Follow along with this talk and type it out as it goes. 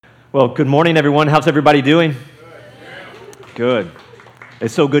Well, good morning, everyone. How's everybody doing? Good.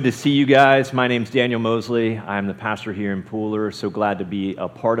 It's so good to see you guys. My name's Daniel Mosley. I'm the pastor here in Pooler. So glad to be a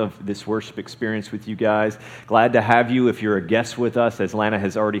part of this worship experience with you guys. Glad to have you. If you're a guest with us, as Lana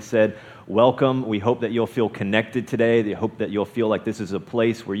has already said, welcome. We hope that you'll feel connected today. We hope that you'll feel like this is a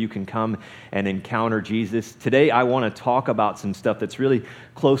place where you can come and encounter Jesus. Today, I want to talk about some stuff that's really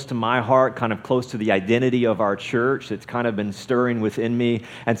close to my heart, kind of close to the identity of our church. It's kind of been stirring within me.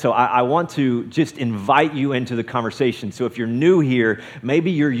 And so I want to just invite you into the conversation. So if you're new here,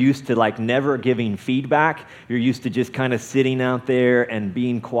 maybe you're used to like never giving feedback. You're used to just kind of sitting out there and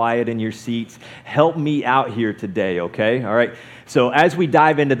being quiet in your seats. Help me out here today, okay? All right. So as we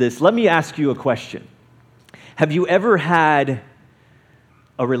dive into this, let me ask you a question. Have you ever had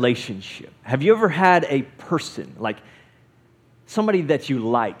a relationship? Have you ever had a person, like somebody that you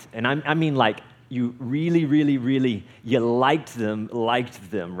liked? And I mean like you really, you liked them,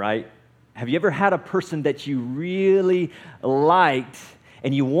 right? Have you ever had a person that you really liked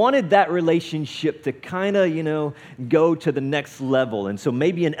and you wanted that relationship to kind of, go to the next level? And so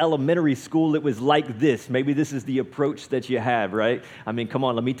maybe in elementary school it was like this. Maybe this is the approach that you have, right? I mean, come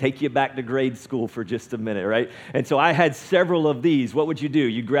on, let me take you back to grade school for just a minute, right? And so I had several of these. What would you do?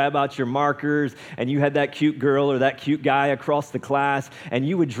 You grab out your markers and you had that cute girl or that cute guy across the class and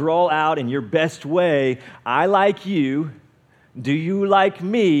you would draw out in your best way, I like you, do you like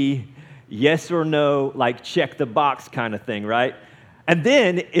me, yes or no, like check the box kind of thing, right? And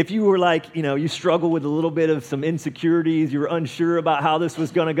then if you were like, you struggle with a little bit of some insecurities, you were unsure about how this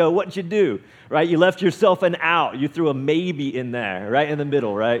was going to go, what'd you do, right? You left yourself an out. You threw a maybe in there, right in the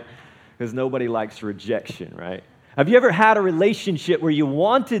middle, right? Because nobody likes rejection, right? Have you ever had a relationship where you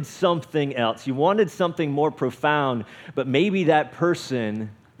wanted something else, you wanted something more profound, but maybe that person,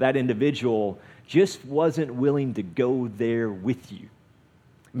 that individual, just wasn't willing to go there with you?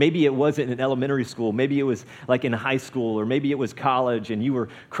 Maybe it wasn't in elementary school. Maybe it was like in high school, or maybe it was college, and you were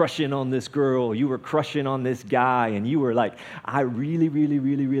crushing on this girl, you were crushing on this guy, and you were like, I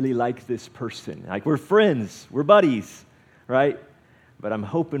really like this person. Like, we're friends, we're buddies, right? But I'm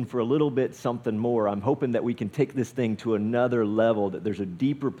hoping for a little bit something more. I'm hoping that we can take this thing to another level, that there's a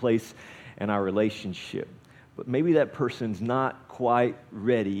deeper place in our relationship. But maybe that person's not quite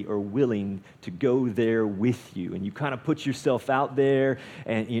ready or willing to go there with you. And you kind of put yourself out there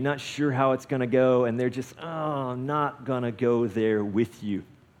and you're not sure how it's going to go. And they're just, I'm not going to go there with you.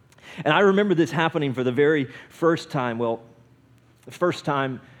 And I remember this happening for the very first time. Well, the first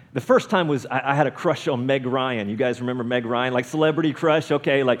time was I had a crush on Meg Ryan. You guys remember Meg Ryan? Like celebrity crush?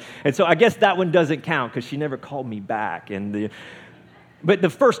 Okay. And so I guess that one doesn't count because she never called me back. But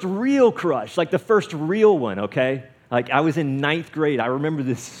the first real crush, like the first real one, okay? Like I was in 9th grade. I remember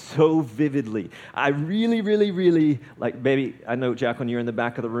this so vividly. I really, like, baby, I know, Jacqueline, you're in the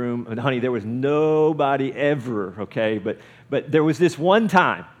back of the room. And honey, there was nobody ever, okay? But there was this one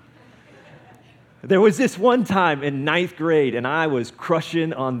time. There was this one time in 9th grade, and I was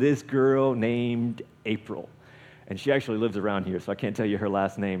crushing on this girl named April. And she actually lives around here, so I can't tell you her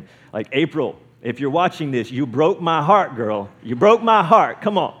last name. Like, April, if you're watching this, you broke my heart, girl. You broke my heart.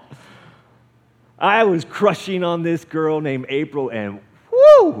 Come on. I was crushing on this girl named April, and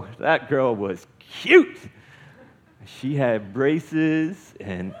whoo, that girl was cute. She had braces,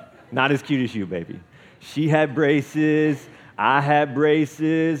 and not as cute as you, baby. She had braces. I had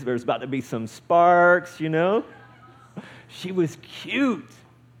braces. There was about to be some sparks, She was cute.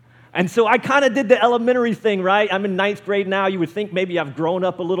 And so I kind of did the elementary thing, right? I'm in 9th grade now. You would think maybe I've grown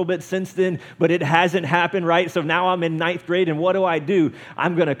up a little bit since then, but it hasn't happened, right? So now I'm in 9th grade, and what do?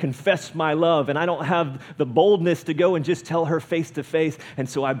 I'm going to confess my love, and I don't have the boldness to go and just tell her face to face. And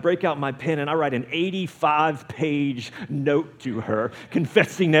so I break out my pen, and I write an 85-page note to her,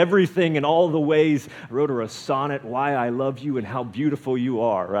 confessing everything in all the ways. I wrote her a sonnet, why I love you and how beautiful you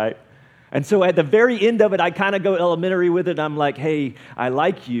are, right? And so at the very end of it, I kind of go elementary with it. I'm like, hey, I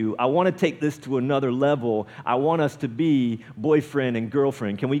like you. I want to take this to another level. I want us to be boyfriend and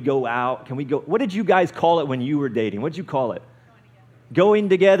girlfriend. Can we go out? Can we go? What did you guys call it when you were dating? What did you call it? Going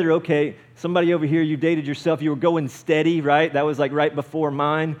together. Okay. Somebody over here, you dated yourself. You were going steady, right? That was like right before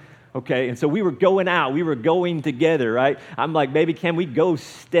mine. Okay. And so we were going out. We were going together, right? I'm like, baby, can we go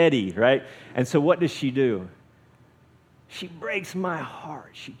steady, right? And so what does she do? She breaks my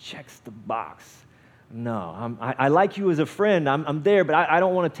heart. She checks the box. No, I like you as a friend. I'm there, but I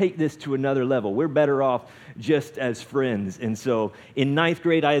don't want to take this to another level. We're better off just as friends. And so in 9th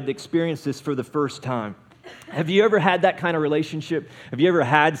grade, I had experienced this for the first time. Have you ever had that kind of relationship? Have you ever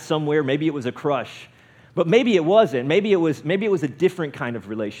had somewhere, maybe it was a crush, but maybe it wasn't. Maybe it was a different kind of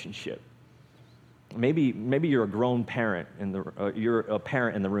relationship. maybe you're a grown parent, you're a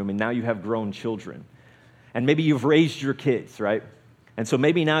parent in the room, and now you have grown children. And maybe you've raised your kids, right? And so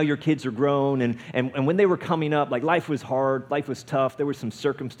maybe now your kids are grown, and when they were coming up, like life was hard, life was tough, there were some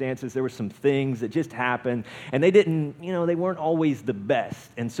circumstances, there were some things that just happened, and they weren't always the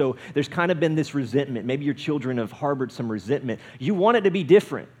best. And so there's kind of been this resentment. Maybe your children have harbored some resentment. You want it to be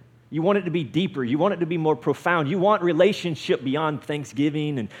different. You want it to be deeper. You want it to be more profound. You want relationship beyond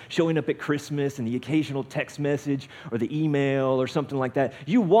Thanksgiving and showing up at Christmas and the occasional text message or the email or something like that.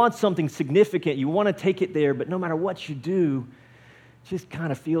 You want something significant. You want to take it there, but no matter what you do, it just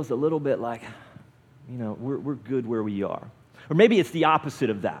kind of feels a little bit like, we're good where we are. Or maybe it's the opposite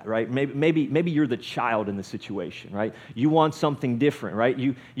of that, right? Maybe you're the child in the situation, right? You want something different, right?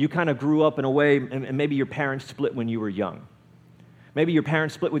 You kind of grew up in a way, and maybe your parents split when you were young. Maybe your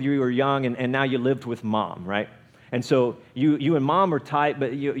parents split when you were young, and now you lived with mom, right? And so you and mom are tight,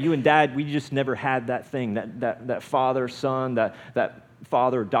 but you and dad, we just never had that thing, that father-son, that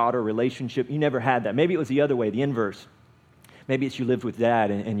father-daughter relationship. You never had that. Maybe it was the other way, the inverse. Maybe it's you lived with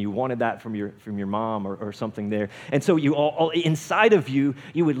dad, and you wanted that from your mom or something there. And so you all inside of you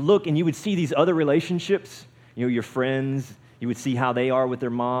would look and you would see these other relationships, your friends. You would see how they are with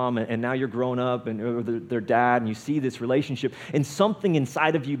their mom, and now you're grown up, or their dad, and you see this relationship, and something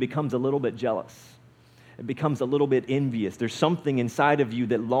inside of you becomes a little bit jealous. It becomes a little bit envious. There's something inside of you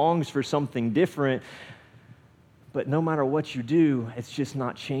that longs for something different, but no matter what you do, it's just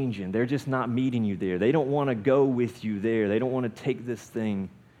not changing. They're just not meeting you there. They don't want to go with you there. They don't want to take this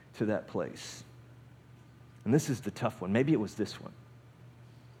thing to that place. And this is the tough one. Maybe it was this one.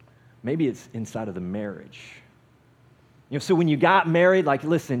 Maybe it's inside of the marriage. So when you got married,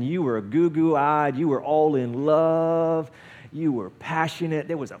 listen, you were goo-goo-eyed, you were all in love, you were passionate,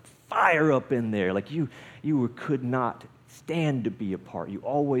 there was a fire up in there, you could not stand to be apart. You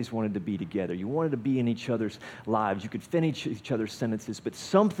always wanted to be together. You wanted to be in each other's lives. You could finish each other's sentences, but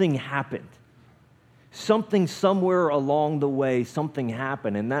something happened. Something somewhere along the way, something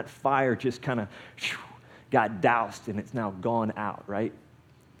happened, and that fire just kind of got doused, and it's now gone out, right?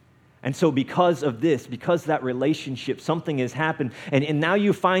 And so because of this, because that relationship, something has happened, and now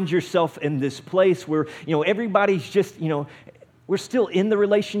you find yourself in this place where, everybody's just, we're still in the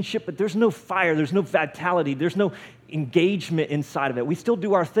relationship, but there's no fire, there's no vitality, there's no engagement inside of it. We still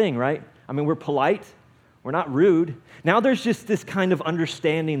do our thing, right? We're polite, we're not rude. Now there's just this kind of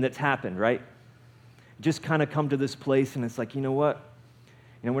understanding that's happened, right? Just kind of come to this place, and it's like, you know what?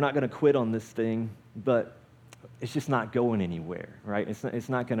 We're not going to quit on this thing, but it's just not going anywhere, right? It's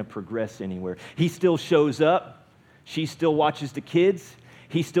not going to progress anywhere. He still shows up. She still watches the kids.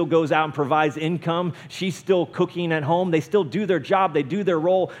 He still goes out and provides income. She's still cooking at home. They still do their job. They do their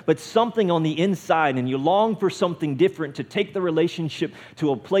role. But something on the inside, and you long for something different to take the relationship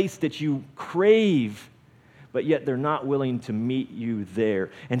to a place that you crave, but yet they're not willing to meet you there.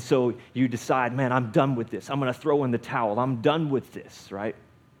 And so you decide, man, I'm done with this. I'm going to throw in the towel. I'm done with this, right?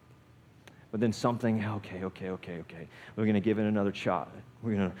 But then something, okay. We're going to give it another shot.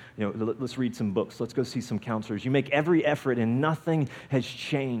 We're going to, let's read some books. Let's go see some counselors. You make every effort and nothing has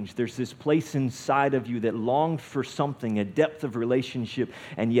changed. There's this place inside of you that longed for something, a depth of relationship,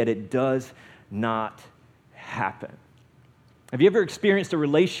 and yet it does not happen. Have you ever experienced a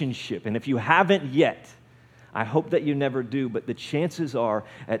relationship? And if you haven't yet, I hope that you never do, but the chances are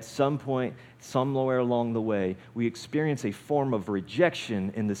at some point, somewhere along the way, we experience a form of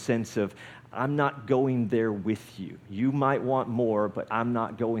rejection in the sense of, I'm not going there with you. You might want more, but I'm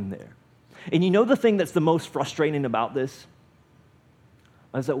not going there. And the thing that's the most frustrating about this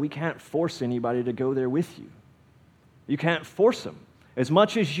is that we can't force anybody to go there with you. You can't force them. As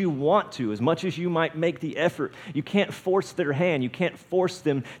much as you want to, as much as you might make the effort, you can't force their hand. You can't force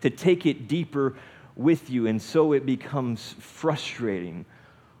them to take it deeper with you, and so it becomes frustrating.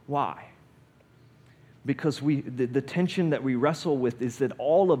 Why? Because the tension that we wrestle with is that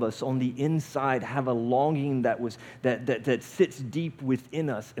all of us on the inside have a longing that sits deep within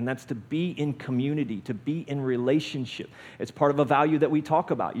us, and that's to be in community, to be in relationship. It's part of a value that we talk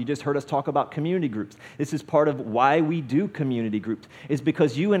about. You just heard us talk about community groups. This is part of why we do community groups, is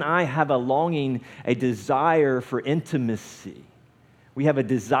because you and I have a longing, a desire for intimacy. We have a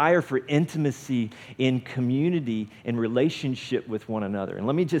desire for intimacy in community, in relationship with one another. And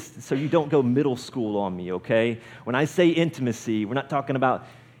let me just, so you don't go middle school on me, okay? When I say intimacy, we're not talking about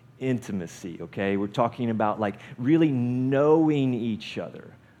intimacy, okay? We're talking about really knowing each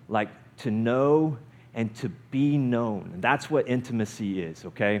other, to know and to be known. And that's what intimacy is,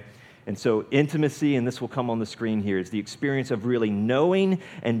 okay? And so intimacy, and this will come on the screen here, is the experience of really knowing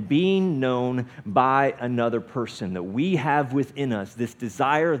and being known by another person, that we have within us this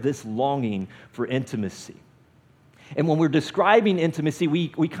desire, this longing for intimacy. And when we're describing intimacy,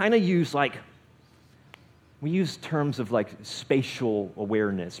 we kind of use we use terms of like spatial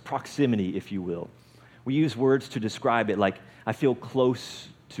awareness, proximity, if you will. We use words to describe it, like I feel close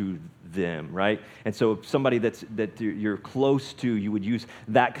to them, right? And so somebody that you're close to, you would use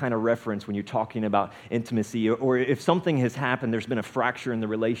that kind of reference when you're talking about intimacy. Or if something has happened, there's been a fracture in the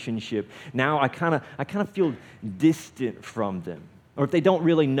relationship, now I kind of feel distant from them. Or if they don't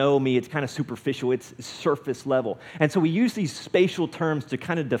really know me, it's kind of superficial, it's surface level. And so we use these spatial terms to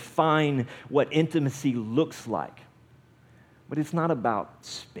kind of define what intimacy looks like. But it's not about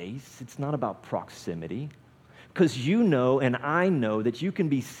space, it's not about proximity. Because you know and I know that you can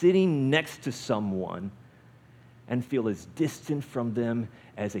be sitting next to someone and feel as distant from them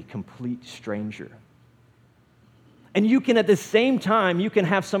as a complete stranger. And you can, at the same time, you can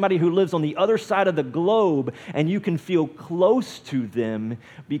have somebody who lives on the other side of the globe and you can feel close to them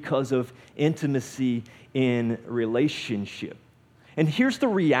because of intimacy in relationship. And here's the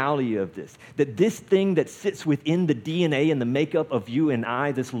reality of this, that this thing that sits within the DNA and the makeup of you and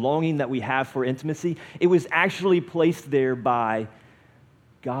I, this longing that we have for intimacy, it was actually placed there by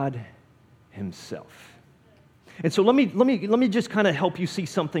God himself. And so let me just kind of help you see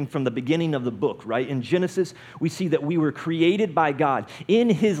something from the beginning of the book, right? In Genesis, we see that we were created by God. In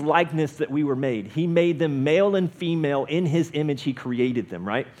his likeness that we were made. He made them male and female. In his image, he created them,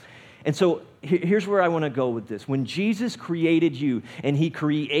 right? And so here's where I want to go with this. When Jesus created you and he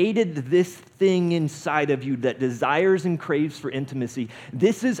created this thing inside of you that desires and craves for intimacy,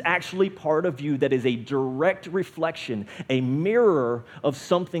 this is actually part of you that is a direct reflection, a mirror of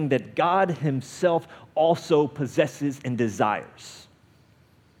something that God himself also possesses and desires.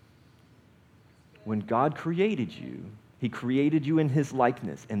 When God created you, he created you in his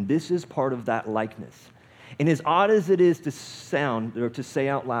likeness, and this is part of that likeness. And as odd as it is to sound or to say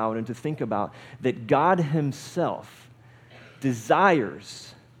out loud and to think about, that God himself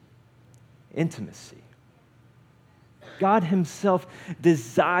desires intimacy. God himself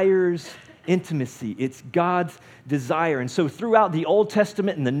desires intimacy. It's God's desire. And so throughout the Old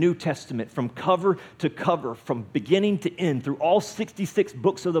Testament and the New Testament, from cover to cover, from beginning to end, through all 66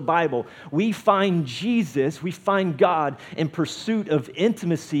 books of the Bible, we find Jesus, we find God in pursuit of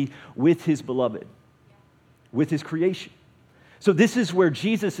intimacy with his beloved, with his creation. So this is where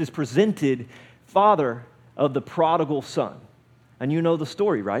Jesus is presented, father of the prodigal son. And you know the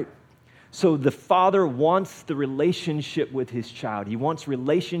story, right? So the father wants the relationship with his child. He wants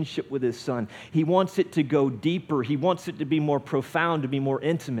relationship with his son. He wants it to go deeper. He wants it to be more profound, to be more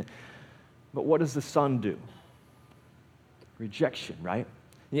intimate. But what does the son do? Rejection, right?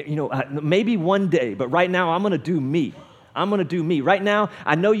 You know, maybe one day, but right now I'm going to do me. I'm going to do me. Right now,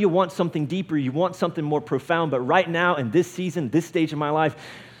 I know you want something deeper, you want something more profound, but right now, in this season, this stage of my life,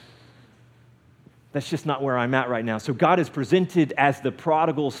 that's just not where I'm at right now. So God is presented as the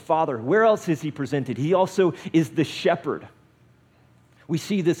prodigal's father. Where else is he presented? He also is the shepherd. We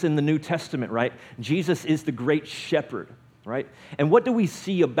see this in the New Testament, right? Jesus is the great shepherd, right? And what do we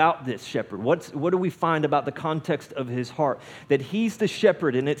see about this shepherd? What do we find about the context of his heart? That he's the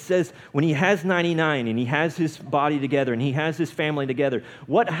shepherd, and it says when he has 99 and he has his body together and he has his family together,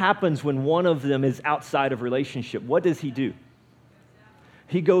 what happens when one of them is outside of relationship? What does he do?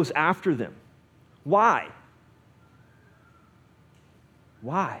 He goes after them. Why?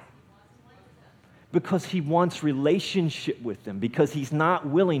 Why? Because he wants relationship with them, because he's not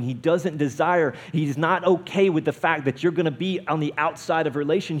willing, he doesn't desire, he's not okay with the fact that you're going to be on the outside of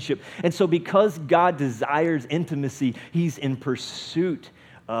relationship. And so because God desires intimacy, he's in pursuit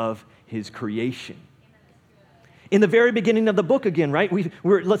of his creation. In the very beginning of the book again, right?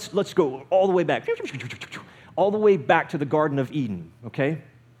 Let's go all the way back. All the way back to the Garden of Eden, okay?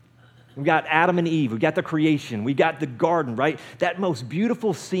 We got Adam and Eve. We got the creation. We got the garden, right? That most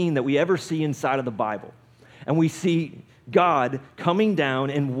beautiful scene that we ever see inside of the Bible. And we see God coming down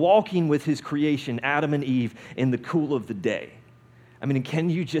and walking with his creation, Adam and Eve, in the cool of the day. I mean, can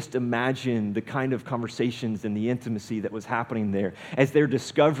you just imagine the kind of conversations and the intimacy that was happening there as they're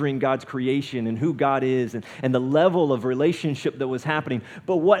discovering God's creation and who God is and the level of relationship that was happening?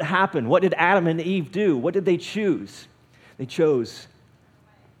 But what happened? What did Adam and Eve do? What did they choose? They chose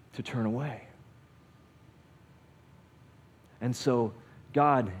to turn away. And so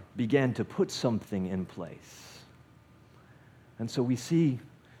God began to put something in place. And so we see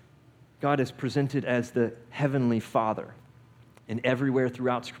God is presented as the heavenly Father. and everywhere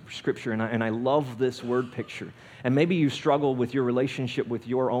throughout Scripture. And I love this word picture. And maybe you struggle with your relationship with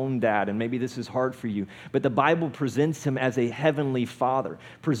your own dad, and maybe this is hard for you. But the Bible presents him as a heavenly father,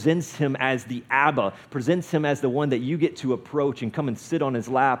 presents him as the Abba, presents him as the one that you get to approach and come and sit on his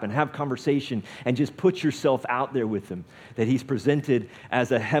lap and have conversation and just put yourself out there with him. That he's presented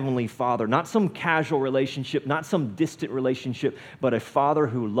as a heavenly father, not some casual relationship, not some distant relationship, but a father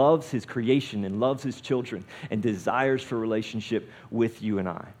who loves his creation and loves his children and desires for relationship with you and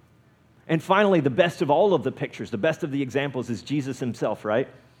I. And finally, the best of all of the pictures, the best of the examples is Jesus himself, right?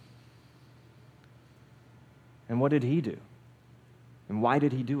 And what did he do? And why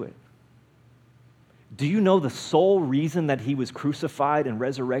did he do it? Do you know the sole reason that he was crucified and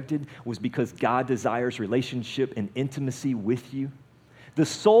resurrected was because God desires relationship and intimacy with you? The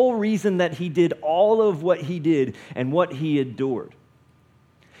sole reason that he did all of what he did and what he endured.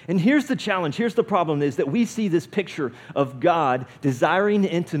 And here's the challenge, here's the problem, is that we see this picture of God desiring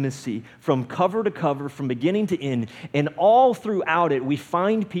intimacy from cover to cover, from beginning to end, and all throughout it, we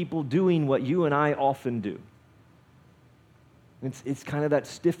find people doing what you and I often do. It's kind of that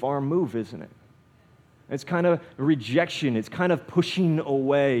stiff arm move, isn't it? It's kind of rejection, it's kind of pushing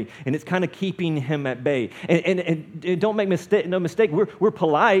away, and it's kind of keeping him at bay. And don't make no mistake, we're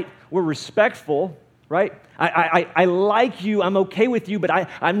polite, we're respectful, right? I like you, I'm okay with you, but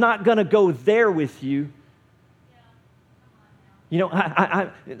I'm not going to go there with you. You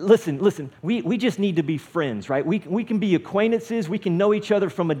know, listen, we just need to be friends, right? We can be acquaintances, we can know each other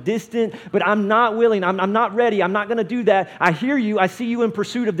from a distance, but I'm not willing, I'm not ready, I'm not going to do that. I hear you, I see you in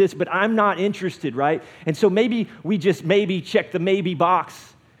pursuit of this, but I'm not interested, right? And so maybe we just check the maybe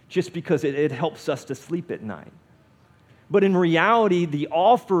box just because it helps us to sleep at night. But in reality, the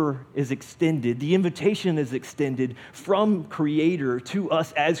offer is extended, the invitation is extended from Creator to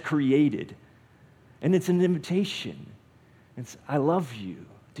us as created. And it's an invitation. It's, I love you.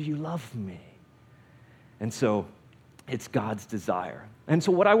 Do you love me? And so it's God's desire. And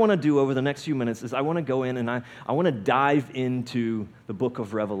so what I want to do over the next few minutes is I want to go in and I want to dive into the book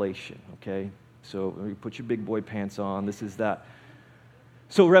of Revelation, okay? So put your big boy pants on. This is that.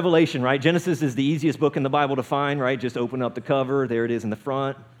 So Revelation, right? Genesis is the easiest book in the Bible to find, right? Just open up the cover. There it is in the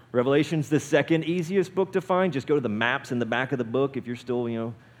front. Revelation's the second easiest book to find. Just go to the maps in the back of the book if you're still,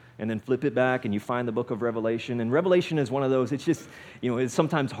 and then flip it back and you find the book of Revelation. And Revelation is one of those, it's just, it's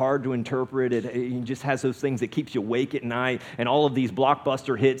sometimes hard to interpret. It just has those things that keeps you awake at night. And all of these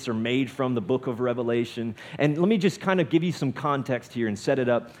blockbuster hits are made from the book of Revelation. And let me just kind of give you some context here and set it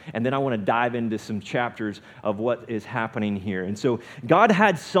up. And then I want to dive into some chapters of what is happening here. And so God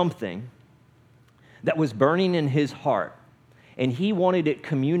had something that was burning in his heart. And he wanted it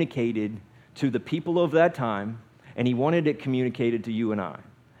communicated to the people of that time. And he wanted it communicated to you and I.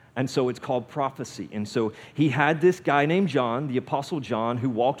 And so it's called prophecy. And so he had this guy named John, the Apostle John, who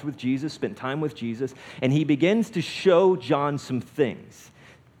walked with Jesus, spent time with Jesus, and he begins to show John some things,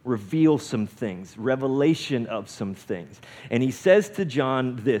 reveal some things, revelation of some things. And he says to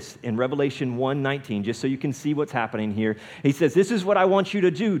John this in Revelation 1:19, just so you can see what's happening here. He says, this is what I want you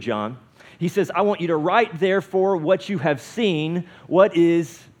to do, John. He says, I want you to write, therefore, what you have seen, what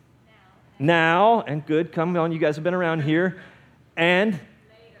is now, and good, come on, you guys have been around here, and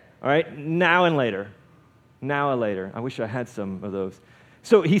all right, now and later. Now and later. I wish I had some of those.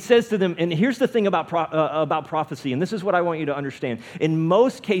 So he says to them, and here's the thing about prophecy, and this is what I want you to understand. In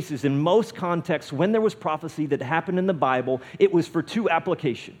most cases, in most contexts, when there was prophecy that happened in the Bible, it was for two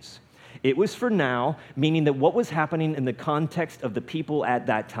applications. It was for now, meaning that what was happening in the context of the people at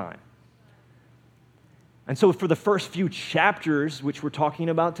that time. And so for the first few chapters, which we're talking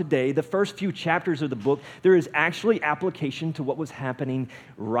about today, the first few chapters of the book, there is actually application to what was happening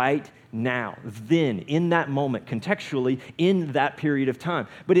right now, then, in that moment, contextually, in that period of time.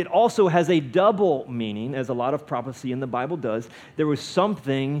 But it also has a double meaning, as a lot of prophecy in the Bible does. There was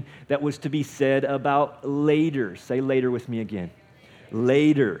something that was to be said about later. Say later with me again.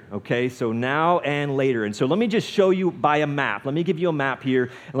 Later, okay? So now and later. And so let me just show you by a map. Let me give you a map here,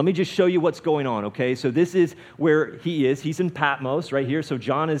 and let me just show you what's going on, okay? So this is where he is. He's in Patmos right here. So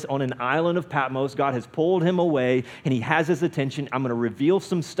John is on an island of Patmos. God has pulled him away, and he has his attention. I'm going to reveal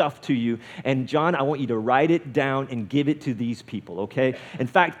some stuff to you. And John, I want you to write it down and give it to these people, okay? In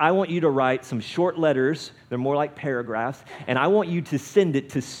fact, I want you to write some short letters. They're more like paragraphs. And I want you to send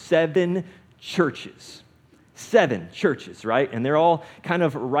it to 7 churches. 7 churches, right? And they're all kind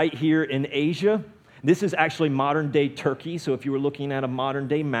of right here in Asia. This is actually modern-day Turkey, so if you were looking at a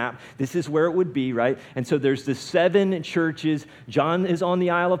modern-day map, this is where it would be, right? And so there's the 7 churches. John is on the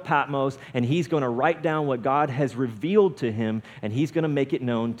Isle of Patmos, and he's going to write down what God has revealed to him, and he's going to make it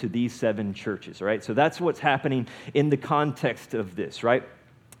known to these 7 churches, right? So that's what's happening in the context of this, right?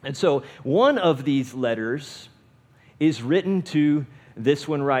 And so one of these letters is written to this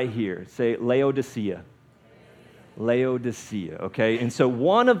one right here. Say Laodicea. Laodicea, okay? And so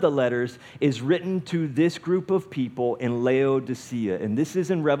one of the letters is written to this group of people in Laodicea, and this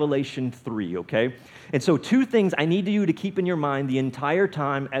is in Revelation 3, okay? And so 2 things I need you to keep in your mind the entire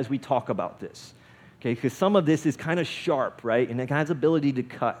time as we talk about this, okay? Because some of this is kind of sharp, right? And it has ability to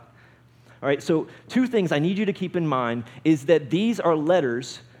cut. All right, so 2 things I need you to keep in mind is that these are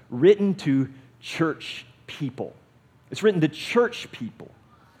letters written to church people. It's written to church people.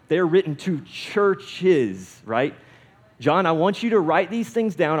 They're written to churches, right? John, I want you to write these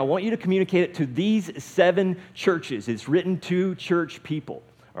things down. I want you to communicate it to these 7 churches. It's written to church people,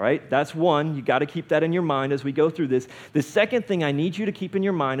 all right? That's one. You got to keep that in your mind as we go through this. The second thing I need you to keep in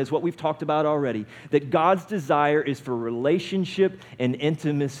your mind is what we've talked about already, that God's desire is for relationship and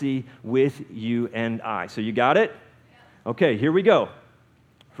intimacy with you and I. So you got it? Okay, here we go.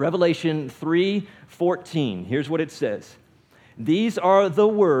 Revelation 3:14. Here's what it says. These are the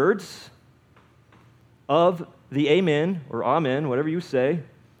words of the Amen, or Amen, whatever you say,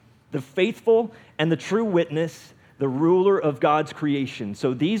 the faithful and the true witness, the ruler of God's creation.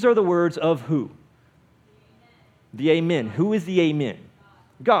 So these are the words of who? The Amen. Who is the Amen?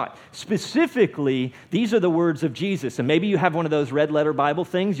 God. Specifically, these are the words of Jesus. And maybe you have one of those red letter Bible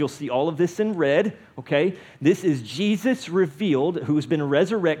things. You'll see all of this in red, okay? This is Jesus revealed, who's been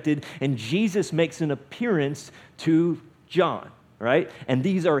resurrected, and Jesus makes an appearance to John, right? And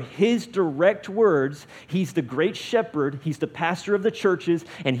these are his direct words. He's the great shepherd. He's the pastor of the churches,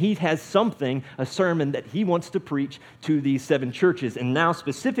 and he has something, a sermon that he wants to preach to these 7 churches. And now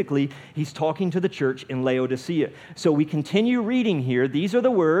specifically, he's talking to the church in Laodicea. So we continue reading here. These are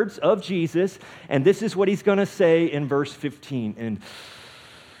the words of Jesus, and this is what he's going to say in verse 15. And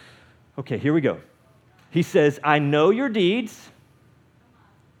okay, here we go. He says, I know your deeds,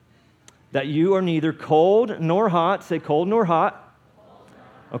 that you are neither cold nor hot. Say cold nor hot.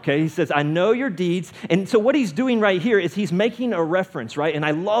 Okay, he says, I know your deeds. And so what he's doing right here is he's making a reference, right? And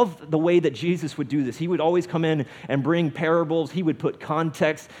I love the way that Jesus would do this. He would always come in and bring parables. He would put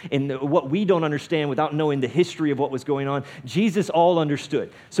context in what we don't understand without knowing the history of what was going on. Jesus all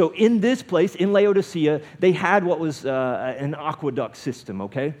understood. So in this place, in Laodicea, they had what was an aqueduct system,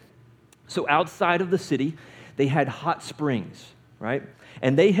 okay? So outside of the city, they had hot springs, right?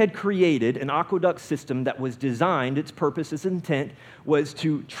 And they had created an aqueduct system that was designed, its purpose, its intent, was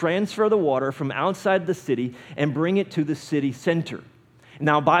to transfer the water from outside the city and bring it to the city center.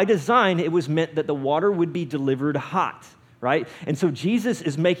 Now, by design, it was meant that the water would be delivered hot, right? And so Jesus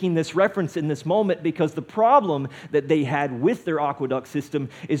is making this reference in this moment because the problem that they had with their aqueduct system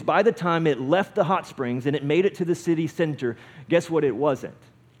is by the time it left the hot springs and it made it to the city center, guess what it wasn't?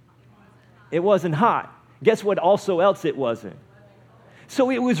 It wasn't hot. Guess what also else it wasn't? So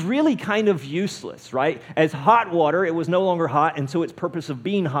it was really kind of useless, right? As hot water, it was no longer hot, and so its purpose of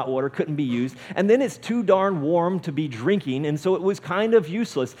being hot water couldn't be used. And then it's too darn warm to be drinking, and so it was kind of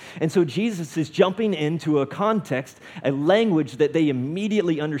useless. And so Jesus is jumping into a context, a language that they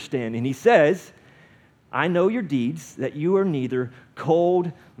immediately understand. And he says, I know your deeds, that you are neither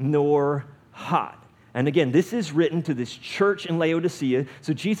cold nor hot. And again, this is written to this church in Laodicea.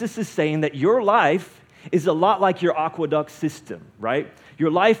 So Jesus is saying that your life is a lot like your aqueduct system, right? Your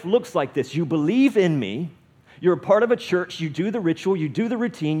life looks like this. You believe in me. You're a part of a church. You do the ritual. You do the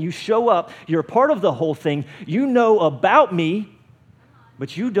routine. You show up. You're a part of the whole thing. You know about me,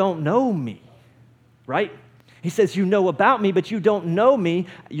 but you don't know me, right? He says, you know about me, but you don't know me.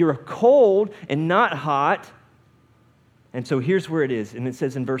 You're cold and not hot. And so here's where it is. And it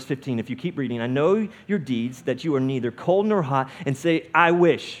says in verse 15, if you keep reading, I know your deeds, that you are neither cold nor hot, and say, I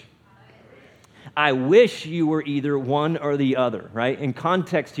wish. I wish you were either one or the other, right? In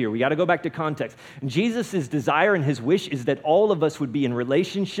context here, we got to go back to context. Jesus' desire and his wish is that all of us would be in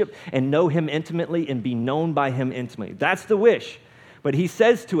relationship and know him intimately and be known by him intimately. That's the wish. But he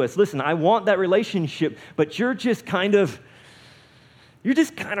says to us, listen, I want that relationship, but you're just kind of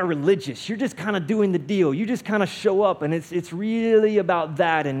religious. You're just kind of doing the deal. You just kind of show up, and it's really about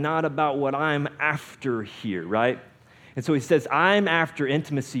that and not about what I'm after here, right? And so he says, I'm after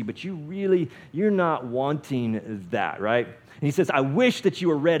intimacy, but you're not wanting that, right? And he says, I wish that you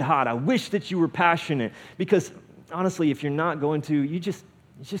were red hot. I wish that you were passionate. Because honestly, if you're not going to, you just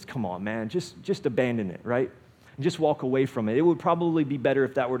come on, man. Just abandon it, right? And just walk away from it. It would probably be better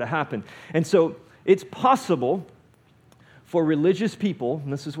if that were to happen. And so It's possible for religious people,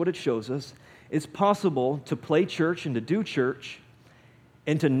 and this is what it shows us, it's possible to play church and to do church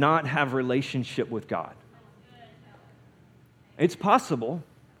and to not have relationship with God. It's possible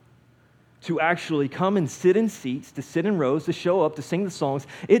to actually come and sit in seats, to sit in rows, to show up, to sing the songs.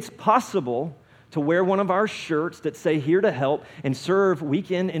 It's possible to wear one of our shirts that say here to help and serve week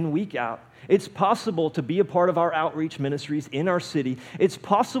in and week out. It's possible to be a part of our outreach ministries in our city. It's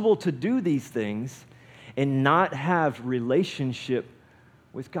possible to do these things and not have relationship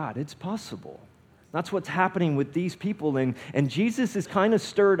with God. It's possible. That's what's happening with these people. And Jesus is kind of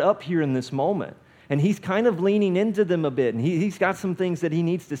stirred up here in this moment. And he's kind of leaning into them a bit. And he's got some things that he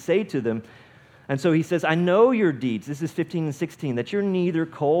needs to say to them. And so he says, I know your deeds, this is 15 and 16, that you're neither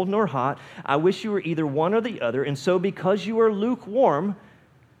cold nor hot. I wish you were either one or the other. And so because you are lukewarm,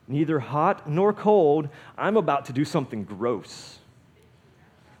 neither hot nor cold, I'm about to do something gross.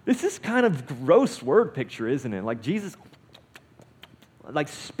 This is kind of gross word picture, isn't it? Like Jesus, like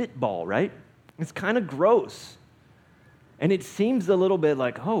spitball, right? It's kind of gross. And it seems a little bit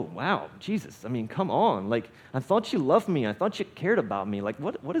like, oh, wow, Jesus, I mean, come on. Like, I thought you loved me. I thought you cared about me. Like,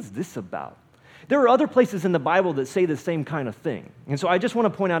 what is this about? There are other places in the Bible that say the same kind of thing. And so I just want to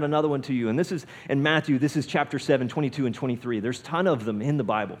point out another one to you. And this is in Matthew. This is chapter 7, 22 and 23. There's a ton of them in the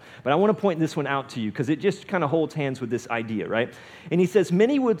Bible. But I want to point this one out to you because it just kind of holds hands with this idea, right? And he says,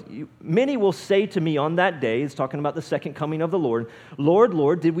 many will say to me on that day, he's talking about the second coming of the Lord, Lord,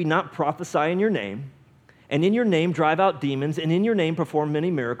 Lord, did we not prophesy in your name? And in your name drive out demons, and in your name perform many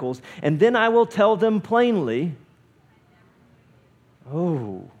miracles. And then I will tell them plainly,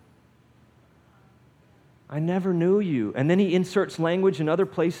 oh, I never knew you. And then he inserts language in other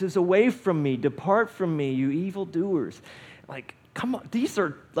places, away from me, depart from me, you evildoers. Like, come on, these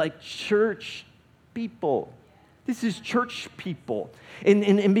are like church people. This is church people.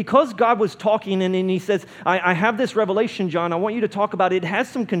 And because God was talking and he says, I have this revelation, John, I want you to talk about it. It has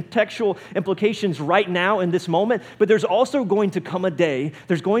some contextual implications right now in this moment, but there's also going to come a day,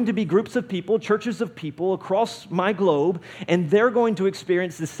 there's going to be groups of people, churches of people across my globe, and they're going to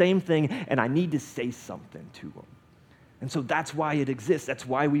experience the same thing, and I need to say something to them. And so that's why it exists. That's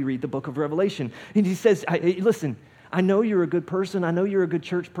why we read the book of Revelation. And he says, listen, I know you're a good person. I know you're a good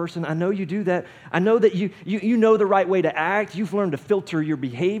church person. I know you do that. I know that you know the right way to act. You've learned to filter your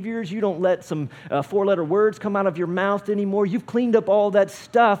behaviors. You don't let some four-letter words come out of your mouth anymore. You've cleaned up all that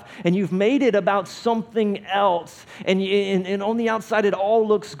stuff, and you've made it about something else. And on the outside, it all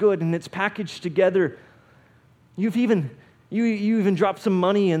looks good, and it's packaged together. You even drop some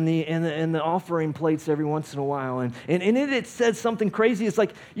money in the offering plates every once in a while. And it says something crazy. It's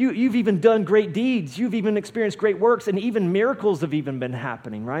like you've even done great deeds. You've even experienced great works, and even miracles have even been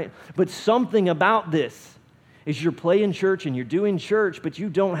happening, right? But something about this is you're playing church and you're doing church, but you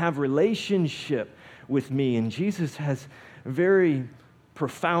don't have relationship with me. And Jesus has very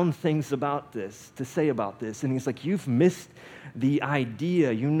profound things about this, to say about this. And he's like, you've missed the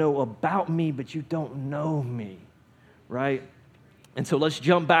idea. You know about me, but you don't know me. Right? And so let's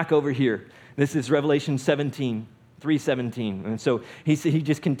jump back over here. This is Revelation 17, 3:17. And so he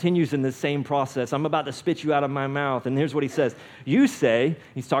just continues in the same process. I'm about to spit you out of my mouth. And here's what he says. You say,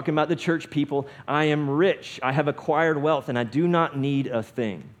 he's talking about the church people, I am rich, I have acquired wealth, and I do not need a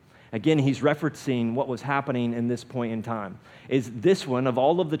thing. Again, he's referencing what was happening in this point in time. Is this one, of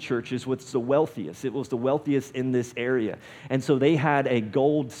all of the churches, was the wealthiest. It was the wealthiest in this area. And so they had a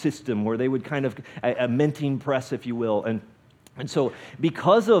gold system where they would kind of, a minting press, if you will. And so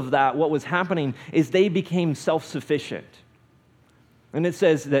because of that, what was happening is they became self-sufficient. And it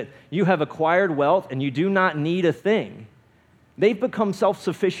says that you have acquired wealth and you do not need a thing. They've become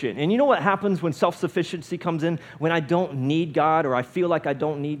self-sufficient. And you know what happens when self-sufficiency comes in? When I don't need God or I feel like I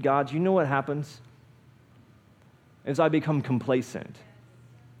don't need God, you know what happens? Is I become complacent.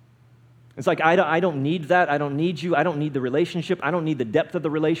 It's like, I don't need that. I don't need you. I don't need the relationship. I don't need the depth of the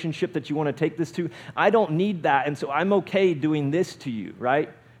relationship that you want to take this to. I don't need that. And so I'm okay doing this to you, right?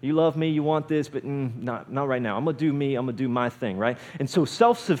 You love me, you want this, but not right now. I'm going to do me, I'm going to do my thing, right? And so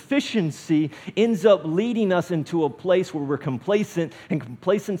self-sufficiency ends up leading us into a place where we're complacent, and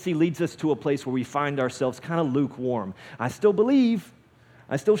complacency leads us to a place where we find ourselves kind of lukewarm. I still believe,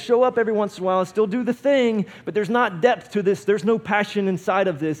 I still show up every once in a while, I still do the thing, but there's not depth to this, there's no passion inside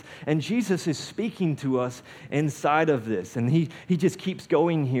of this, and Jesus is speaking to us inside of this, and he just keeps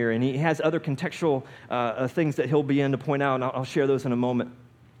going here, and he has other contextual things that he'll begin to point out, and I'll share those in a moment.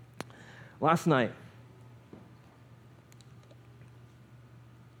 Last night,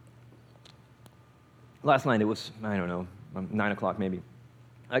 it was, 9 o'clock maybe.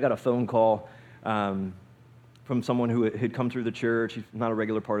 I got a phone call. from someone who had come through the church. He's not a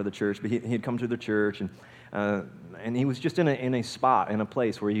regular part of the church, but he had come through the church, and he was just in a spot, in a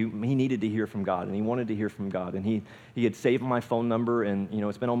place where he needed to hear from God, and he wanted to hear from God. And he had saved my phone number, and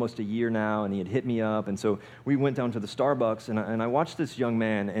it's been almost a year now, and he had hit me up. And so we went down to the Starbucks, and I watched this young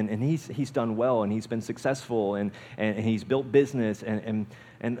man, and he's done well, and he's been successful, and he's built business, and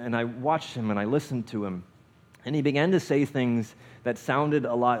I watched him, and I listened to him, and he began to say things that sounded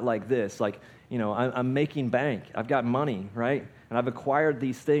a lot like this, like, I'm making bank, I've got money, right? And I've acquired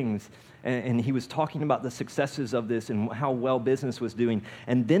these things. And he was talking about the successes of this and how well business was doing.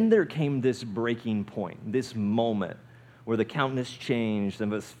 And then there came this breaking point, this moment where the countenance changed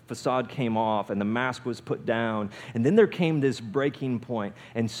and the facade came off and the mask was put down. And then there came this breaking point,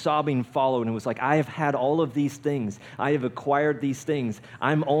 and sobbing followed. And it was like, I have had all of these things. I have acquired these things.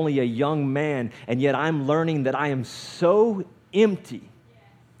 I'm only a young man, and yet I'm learning that I am so empty.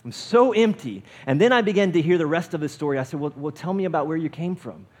 I'm so empty. And then I began to hear the rest of his story. I said, well, tell me about where you came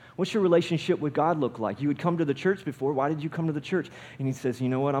from. What's your relationship with God look like? You had come to the church before. Why did you come to the church? And he says, you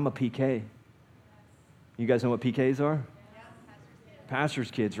know what? I'm a PK. You guys know what PKs are?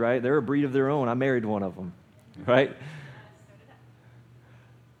 Pastor's kids, right? They're a breed of their own. I married one of them, right? And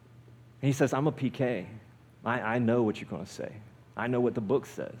he says, I'm a PK. I know what you're going to say. I know what the book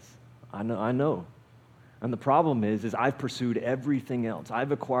says. I know. And the problem is I've pursued everything else.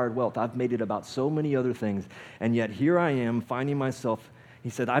 I've acquired wealth. I've made it about so many other things. And yet here I am finding myself. He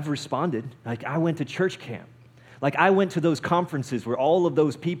said, I've responded. Like, I went to church camp. Like, I went to those conferences where all of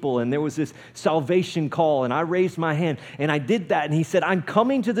those people, and there was this salvation call, and I raised my hand, and I did that. And he said, I'm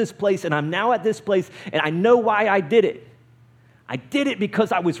coming to this place, and I'm now at this place, and I know why I did it. I did it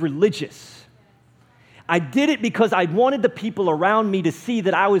because I was religious. I did it because I wanted the people around me to see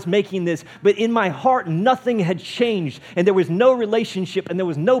that I was making this, but in my heart, nothing had changed, and there was no relationship, and there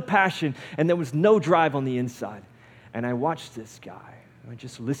was no passion, and there was no drive on the inside. And I watched this guy. I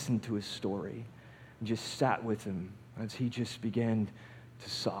just listened to his story and just sat with him as he just began to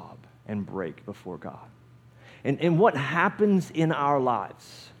sob and break before God. And what happens in our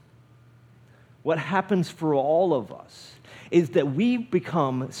lives, what happens for all of us, is that we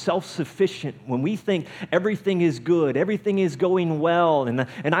become self-sufficient when we think everything is good, everything is going well, and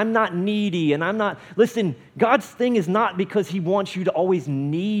I'm not needy, and I'm not... Listen, God's thing is not because he wants you to always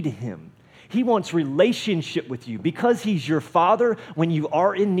need him. He wants relationship with you. Because he's your father, when you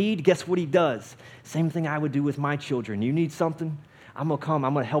are in need, guess what he does? Same thing I would do with my children. You need something? I'm going to come.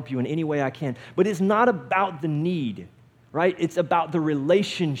 I'm going to help you in any way I can. But it's not about the need, right? It's about the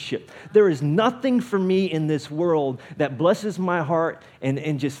relationship. There is nothing for me in this world that blesses my heart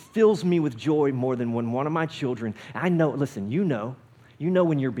and just fills me with joy more than when one of my children, I know, listen, you know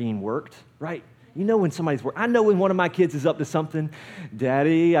when you're being worked, right? You know when somebody's working. I know when one of my kids is up to something.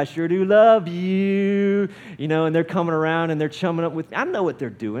 Daddy, I sure do love you. And they're coming around and they're chumming up with me. I know what they're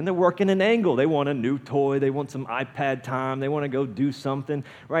doing. They're working an angle. They want a new toy. They want some iPad time. They want to go do something.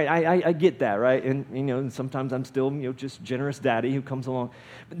 Right? I get that, right? And, sometimes I'm still, just generous daddy who comes along.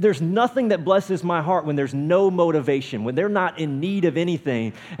 But there's nothing that blesses my heart when there's no motivation, when they're not in need of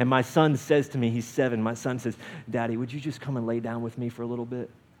anything. And my son says to me, he's 7, my son says, Daddy, would you just come and lay down with me for a little bit?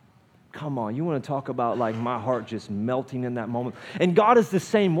 Come on, you want to talk about like my heart just melting in that moment. And God is the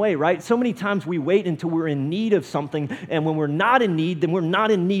same way, right? So many times we wait until we're in need of something, and when we're not in need, then we're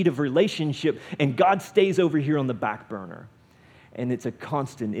not in need of relationship, and God stays over here on the back burner. And it's a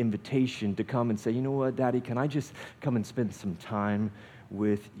constant invitation to come and say, you know what, Daddy, can I just come and spend some time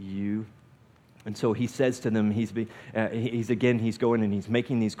with you? And so he says to them, he's going and he's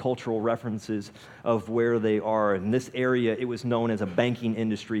making these cultural references of where they are. In this area, it was known as a banking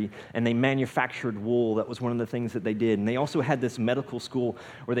industry, and they manufactured wool. That was one of the things that they did. And they also had this medical school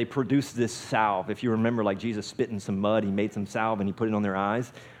where they produced this salve. If you remember, like Jesus spit in some mud, he made some salve, and he put it on their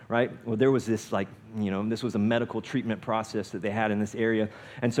eyes, right? Well, there was this this was a medical treatment process that they had in this area.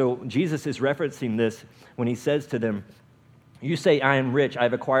 And so Jesus is referencing this when he says to them, you say, I am rich,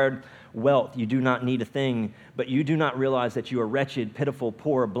 I've acquired wealth, you do not need a thing, but you do not realize that you are wretched, pitiful,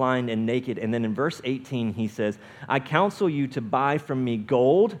 poor, blind, and naked. And then in verse 18, he says, I counsel you to buy from me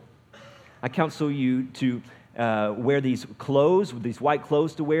gold. I counsel you to wear these clothes, these white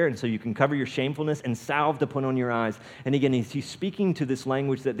clothes to wear, and so you can cover your shamefulness, and salve to put on your eyes. And again, he's speaking to this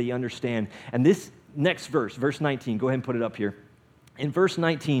language that they understand. And this next verse 19, go ahead and put it up here. In verse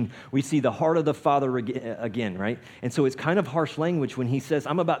 19, we see the heart of the Father again, right? And so it's kind of harsh language when he says,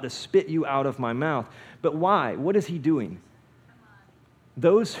 I'm about to spit you out of my mouth. But why? What is he doing?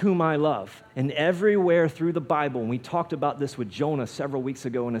 those whom I love. And everywhere through the Bible, and we talked about this with Jonah several weeks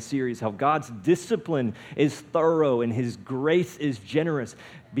ago in a series, how God's discipline is thorough and his grace is generous.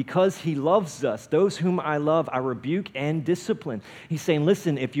 Because he loves us, those whom I love, I rebuke and discipline. He's saying,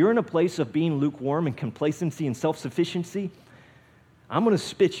 listen, if you're in a place of being lukewarm and complacency and self-sufficiency, I'm going to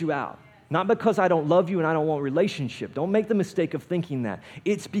spit you out. Not because I don't love you and I don't want relationship. Don't make the mistake of thinking that.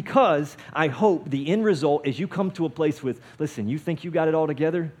 It's because I hope the end result is you come to a place with, listen, you think you got it all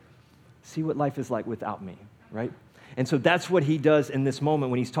together? See what life is like without me, right? And so that's what he does in this moment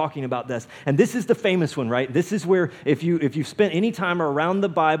when he's talking about this. And this is the famous one, right? This is where if you've spent any time around the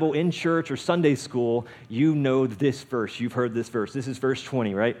Bible in church or Sunday school, you know this verse. You've heard this verse. This is verse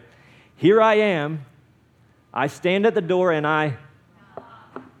 20, right? Here I am. I stand at the door and I...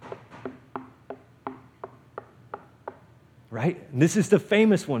 Right? And this is the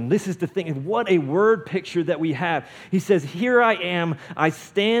famous one. This is the thing. What a word picture that we have. He says, here I am. I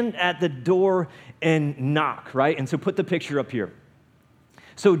stand at the door and knock, right? And so put the picture up here.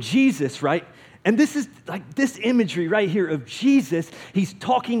 So Jesus, right? And this is like this imagery right here of Jesus. He's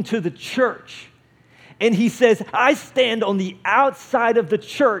talking to the church. And he says, I stand on the outside of the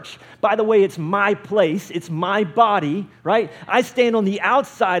church. By the way, it's my place. It's my body, right? I stand on the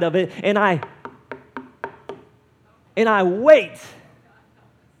outside of it and I wait.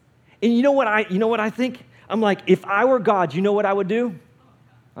 And you know what I think? I'm like, if I were God, you know what I would do?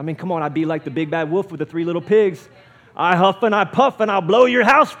 I mean, come on, I'd be like the big bad wolf with the 3 little pigs. I huff and I puff and I'll blow your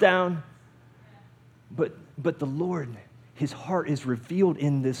house down. But the Lord, his heart is revealed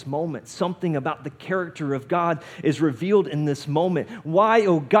in this moment. Something about the character of God is revealed in this moment. Why,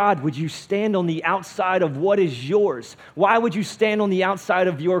 oh God, would you stand on the outside of what is yours? Why would you stand on the outside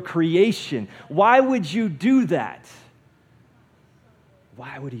of your creation? Why would you do that?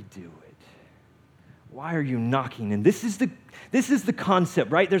 Why would he do it? Why are you knocking? And this is the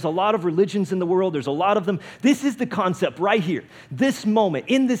concept, right? There's a lot of religions in the world. There's a lot of them. This is the concept right here. This moment,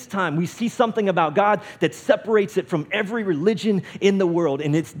 in this time, we see something about God that separates it from every religion in the world.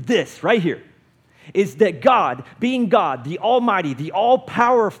 And it's this right here, is that God, being God, the Almighty, the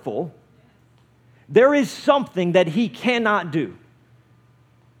all-powerful, there is something that he cannot do.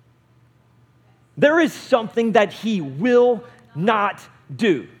 There is something that he will not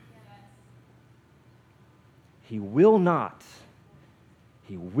do. He will not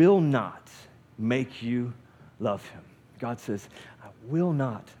make you love him. God says, I will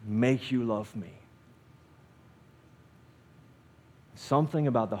not make you love me. Something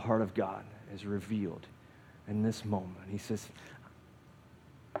about the heart of God is revealed in this moment. He says,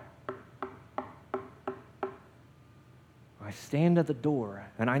 I stand at the door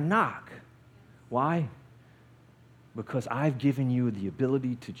and I knock. Why? Because I've given you the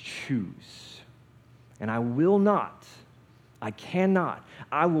ability to choose. And I cannot,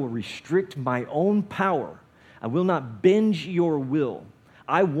 I will restrict my own power. I will not bend your will.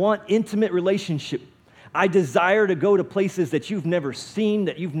 I want intimate relationship. I desire to go to places that you've never seen,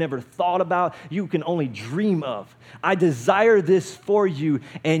 that you've never thought about, you can only dream of. I desire this for you,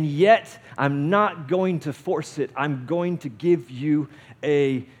 and yet I'm not going to force it. I'm going to give you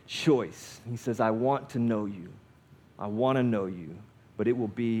a choice. He says, I want to know you. I want to know you, but it will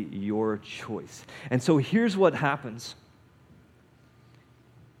be your choice. And so here's what happens.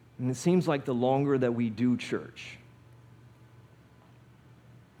 And it seems like the longer that we do church,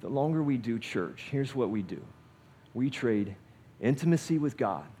 here's what we do. We trade intimacy with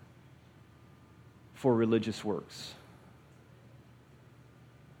God for religious works.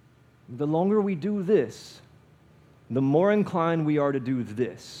 The longer we do this, the more inclined we are to do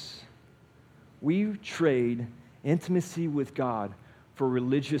this. We trade intimacy with God for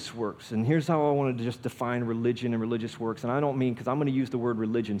religious works. And here's how I wanted to just define religion and religious works. And I don't mean, because I'm going to use the word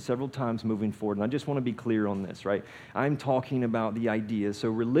religion several times moving forward, and I just want to be clear on this, right? I'm talking about the idea. So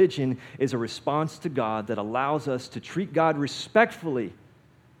religion is a response to God that allows us to treat God respectfully,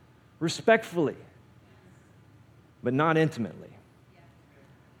 but not intimately.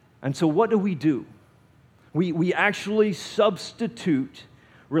 And so what do? We actually substitute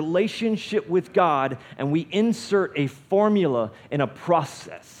relationship with God, and we insert a formula and a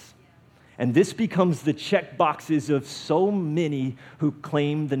process. And this becomes the check boxes of so many who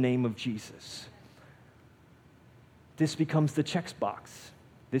claim the name of Jesus. This becomes the check box.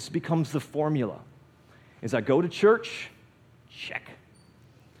 This becomes the formula. As I go to church, check.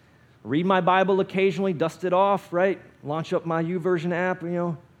 Read my Bible occasionally, dust it off, right? Launch up my YouVersion app,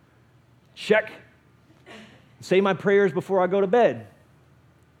 check. Say my prayers before I go to bed.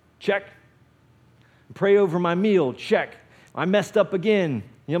 Check. Pray over my meal. Check. I messed up again.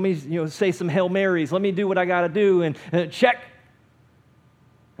 Let me say some Hail Marys. Let me do what I got to do and check.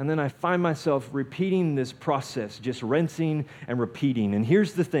 And then I find myself repeating this process, just rinsing and repeating. And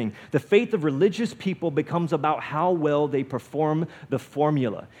here's the thing. The faith of religious people becomes about how well they perform the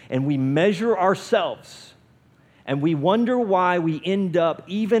formula. And we measure ourselves. And we wonder why we end up,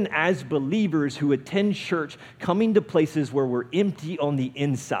 even as believers who attend church, coming to places where we're empty on the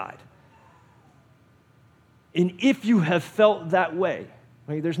inside. And if you have felt that way,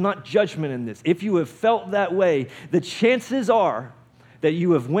 right, there's not judgment in this. If you have felt that way, the chances are that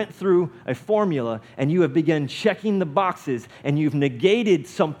you have went through a formula and you have begun checking the boxes and you've negated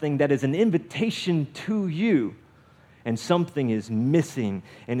something that is an invitation to you, and something is missing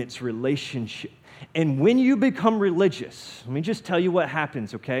in its relationship. And when you become religious, let me just tell you what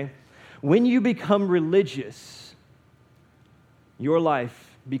happens, okay? When you become religious, your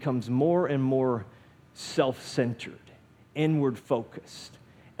life becomes more and more self-centered, inward-focused.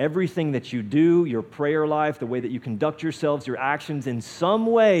 Everything that you do, your prayer life, the way that you conduct yourselves, your actions, in some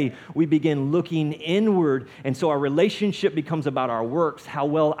way, we begin looking inward. And so our relationship becomes about our works, how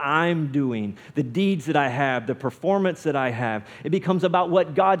well I'm doing, the deeds that I have, the performance that I have. It becomes about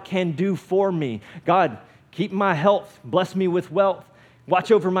what God can do for me. God, keep my health, bless me with wealth, watch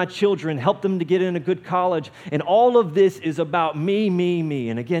over my children, help them to get in a good college. And all of this is about me, me,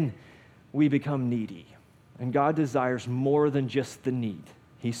 me. And again, we become needy. And God desires more than just the need.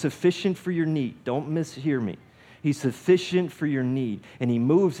 He's sufficient for your need. Don't mishear me. He's sufficient for your need, and He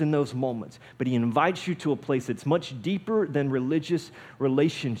moves in those moments. But He invites you to a place that's much deeper than religious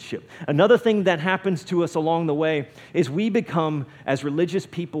relationship. Another thing that happens to us along the way is we become, as religious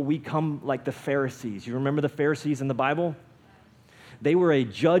people, we come like the Pharisees. You remember the Pharisees in the Bible? They were a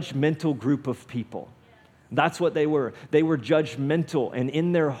judgmental group of people. That's what they were. They were judgmental, and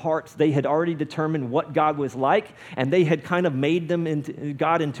in their hearts, they had already determined what God was like, and they had kind of made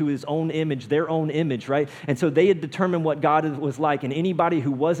God into His own image, their own image, right? And so they had determined what God was like, and anybody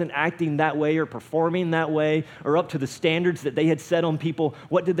who wasn't acting that way or performing that way or up to the standards that they had set on people,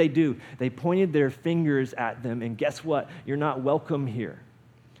 what did they do? They pointed their fingers at them, and guess what? You're not welcome here.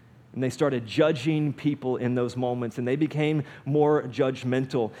 And they started judging people in those moments, and they became more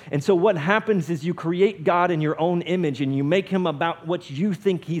judgmental. And so what happens is you create God in your own image, and you make Him about what you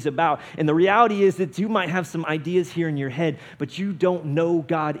think He's about. And the reality is that you might have some ideas here in your head, but you don't know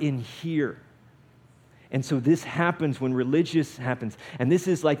God in here. And so this happens when religious happens. And this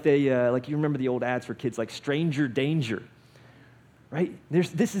is like like you remember the old ads for kids, like stranger danger, right?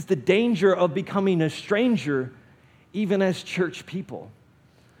 This is the danger of becoming a stranger, even as church people.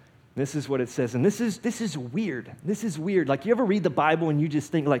 This is what it says, and this is weird. This is weird. Like, you ever read the Bible and you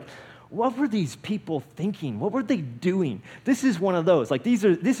just think, like, what were these people thinking? What were they doing? This is one of those. Like,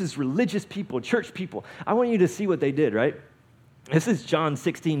 this is religious people, church people. I want you to see what they did, right? This is John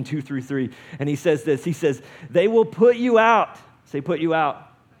 16, 2-3, and he says this. He says, they will put you out. Say, put you out.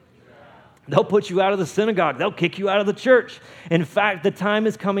 They'll put you out of the synagogue. They'll kick you out of the church. In fact, the time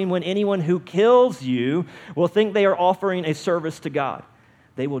is coming when anyone who kills you will think they are offering a service to God.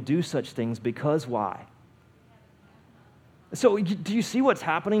 They will do such things because why? So do you see what's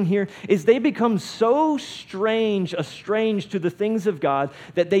happening here? Is they become so estranged to the things of God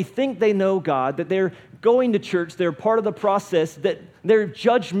that they think they know God, that they're going to church, they're part of the process, that they're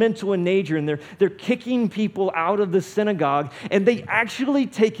judgmental in nature, and they're kicking people out of the synagogue, and they actually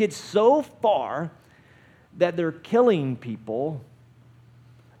take it so far that they're killing people.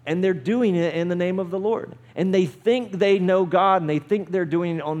 And they're doing it in the name of the Lord. And they think they know God, and they think they're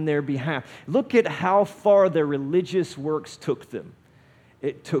doing it on their behalf. Look at how far their religious works took them.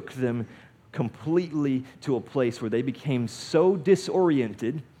 It took them completely to a place where they became so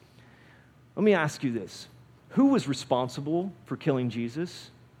disoriented. Let me ask you this. Who was responsible for killing Jesus?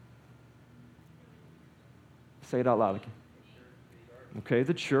 Say it out loud. Okay,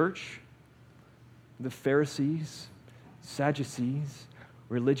 the church, the Pharisees, Sadducees,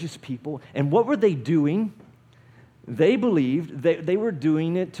 religious people. And what were they doing? They believed that they were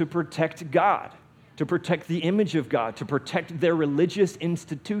doing it to protect God, to protect the image of God, to protect their religious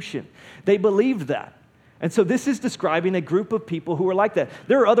institution. They believed that. And so this is describing a group of people who are like that.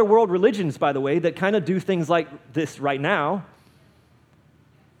 There are other world religions, by the way, that kind of do things like this right now.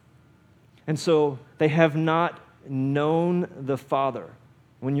 And so they have not known the Father.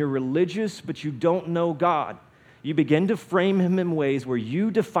 When you're religious, but you don't know God, you begin to frame Him in ways where you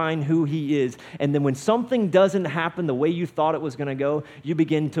define who He is. And then when something doesn't happen the way you thought it was going to go, you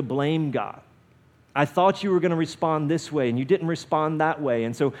begin to blame God. I thought you were going to respond this way, and you didn't respond that way.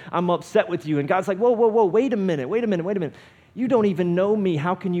 And so I'm upset with you. And God's like, whoa, wait a minute. You don't even know me.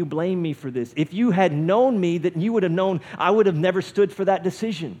 How can you blame me for this? If you had known me, then you would have known I would have never stood for that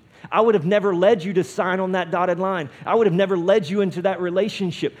decision. I would have never led you to sign on that dotted line. I would have never led you into that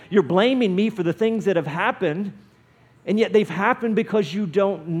relationship. You're blaming me for the things that have happened, and yet they've happened because you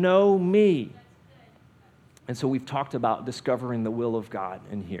don't know me. And so we've talked about discovering the will of God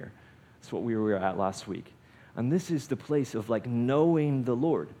in here. That's what we were at last week. And this is the place of like knowing the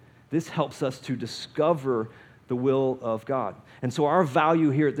Lord. This helps us to discover the will of God. And so our value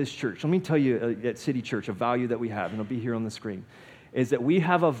here at this church, let me tell you at City Church, a value that we have, and it'll be here on the screen, is that we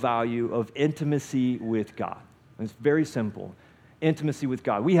have a value of intimacy with God. And it's very simple. Intimacy with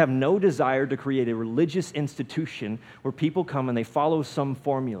God. We have no desire to create a religious institution where people come and they follow some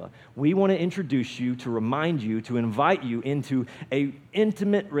formula. We want to introduce you, to remind you, to invite you into an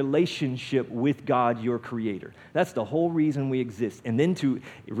intimate relationship with God, your Creator. That's the whole reason we exist. And then to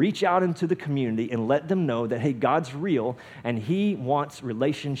reach out into the community and let them know that, hey, God's real and He wants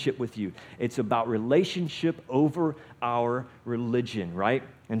relationship with you. It's about relationship over our religion, right?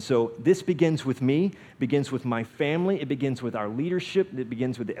 And so this begins with me, begins with my family, it begins with our leadership, it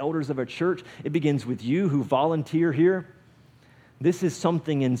begins with the elders of our church, it begins with you who volunteer here. This is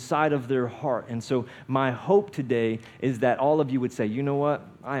something inside of their heart. And so my hope today is that all of you would say, you know what?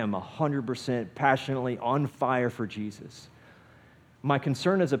 I am 100% passionately on fire for Jesus. My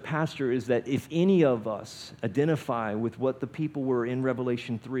concern as a pastor is that if any of us identify with what the people were in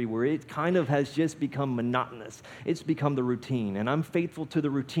Revelation 3, where it kind of has just become monotonous, it's become the routine, and I'm faithful to the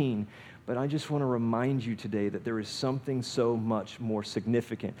routine, but I just want to remind you today that there is something so much more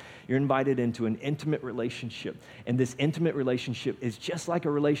significant. You're invited into an intimate relationship, and this intimate relationship is just like a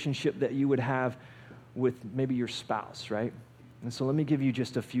relationship that you would have with maybe your spouse, right? And so let me give you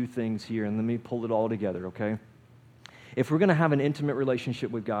just a few things here, and let me pull it all together, okay? If we're going to have an intimate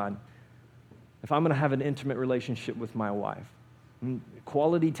relationship with God, if I'm going to have an intimate relationship with my wife,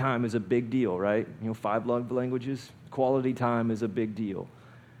 quality time is a big deal, right? 5 love languages, quality time is a big deal.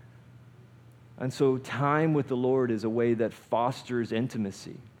 And so time with the Lord is a way that fosters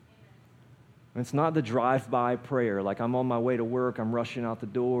intimacy. And it's not the drive-by prayer, like I'm on my way to work, I'm rushing out the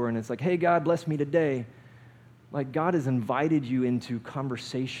door, and it's like, hey, God, bless me today. Like God has invited you into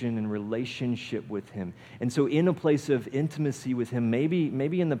conversation and relationship with Him. And so in a place of intimacy with Him,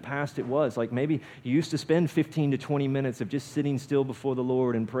 maybe in the past it was, like maybe you used to spend 15 to 20 minutes of just sitting still before the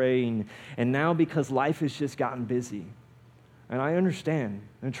Lord and praying. And now because life has just gotten busy, and I understand,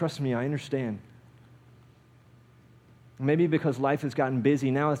 and trust me, I understand. Maybe because life has gotten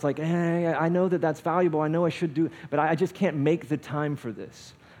busy, now it's like, hey, I know that that's valuable, I know I should do it, but I just can't make the time for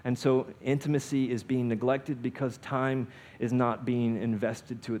this. And so intimacy is being neglected because time is not being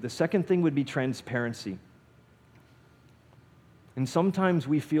invested to it. The second thing would be transparency. And sometimes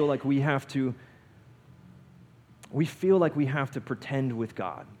we feel like we have to pretend with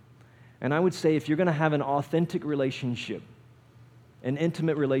God. And I would say if you're going to have an authentic relationship, an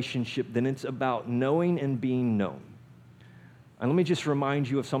intimate relationship, then it's about knowing and being known. And let me just remind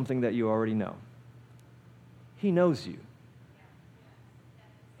you of something that you already know. He knows you.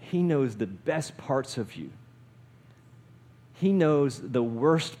 He knows the best parts of you. He knows the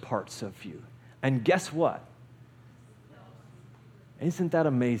worst parts of you. And guess what? Isn't that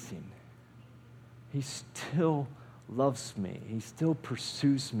amazing? He still loves me. He still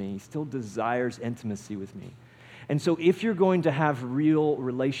pursues me. He still desires intimacy with me. And so if you're going to have real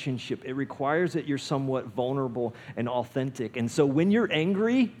relationship, it requires that you're somewhat vulnerable and authentic. And so when you're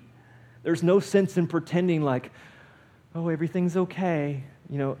angry, there's no sense in pretending like, oh, everything's okay.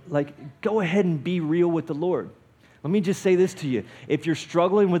 Go ahead and be real with the Lord. Let me just say this to you. If you're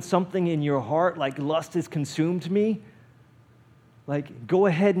struggling with something in your heart, like lust has consumed me, go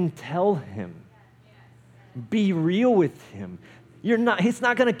ahead and tell Him. Be real with Him. It's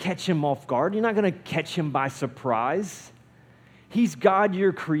not going to catch Him off guard. You're not going to catch Him by surprise. He's God,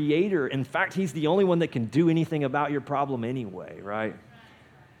 your Creator. In fact, He's the only one that can do anything about your problem anyway, right?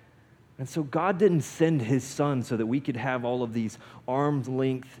 And so God didn't send His Son so that we could have all of these arm's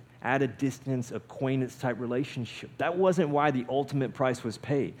length, at a distance, acquaintance type relationship. That wasn't why the ultimate price was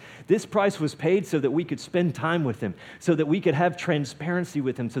paid. This price was paid so that we could spend time with Him, so that we could have transparency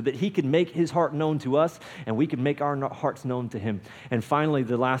with Him, so that He could make His heart known to us and we could make our hearts known to Him. And finally,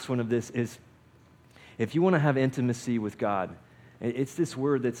 the last one of this is, if you want to have intimacy with God, it's this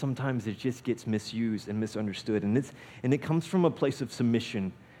word that sometimes it just gets misused and misunderstood. And it comes from a place of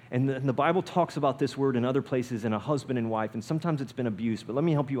submission. And the Bible talks about this word in other places in a husband and wife, and sometimes it's been abused, but let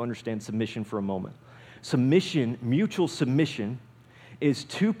me help you understand submission for a moment. Submission, mutual submission, is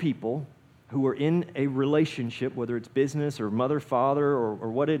two people who are in a relationship, whether it's business or mother, father, or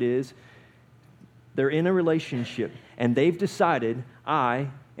what it is, They're in a relationship, and they've decided, I,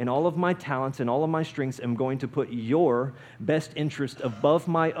 in all of my talents and all of my strengths, am going to put your best interest above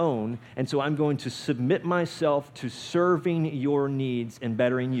my own, and so I'm going to submit myself to serving your needs and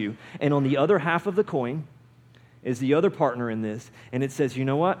bettering you. And on the other half of the coin is the other partner in this, and it says, you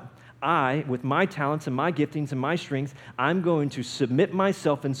know what? I, with my talents and my giftings and my strengths, I'm going to submit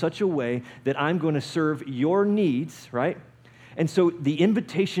myself in such a way that I'm going to serve your needs, right? And so the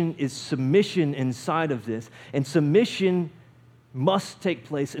invitation is submission inside of this, and submission must take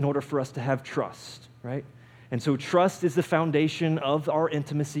place in order for us to have trust, right? And so trust is the foundation of our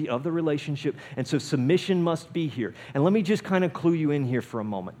intimacy, of the relationship, and so submission must be here. And let me just kind of clue you in here for a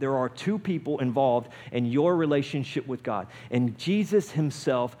moment. There are two people involved in your relationship with God, and Jesus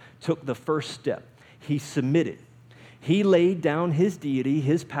himself took the first step. He submitted. He laid down his deity,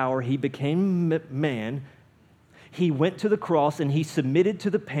 his power. He became man. He went to the cross and he submitted to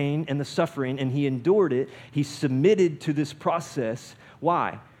the pain and the suffering and he endured it. He submitted to this process.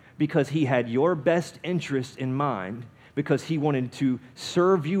 Why? Because he had your best interest in mind, because he wanted to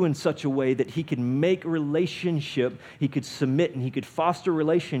serve you in such a way that he could make relationship, he could submit and he could foster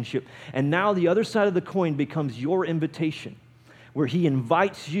relationship. And now the other side of the coin becomes your invitation, where he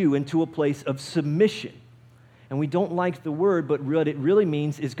invites you into a place of submission. And we don't like the word, but what it really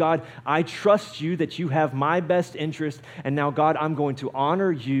means is, God, I trust you that you have my best interest, and now, God, I'm going to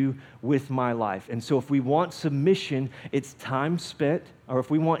honor you with my life. And so if we want submission, it's time spent, or if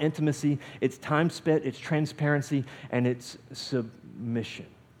we want intimacy, it's time spent, it's transparency, and it's submission.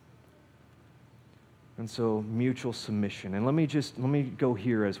 And so mutual submission. And let me go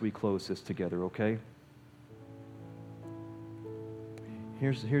here as we close this together, okay?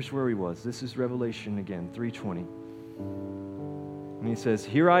 Here's where he was. This is Revelation again, 3:20. And he says,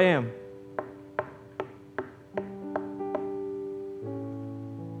 here I am.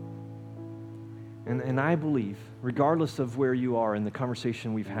 And I believe, regardless of where you are in the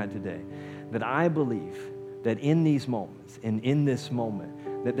conversation we've had today, that I believe that in these moments and in this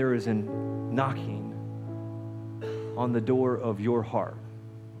moment, that there is a knocking on the door of your heart.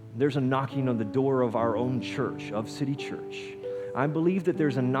 There's a knocking on the door of our own church, of City Church. I believe that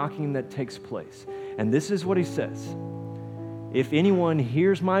there's a knocking that takes place. And this is what he says. If anyone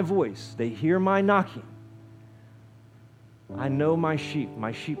hears my voice, they hear my knocking. I know my sheep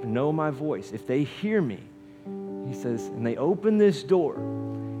know my voice. If they hear me, he says, and they open this door,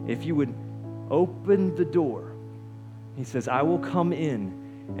 if you would open the door, he says, I will come in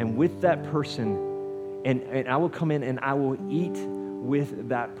and with that person, and I will come in and I will eat with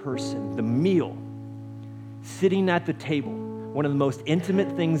that person. The meal, sitting at the table, one of the most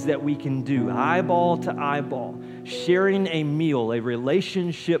intimate things that we can do, eyeball to eyeball, sharing a meal, a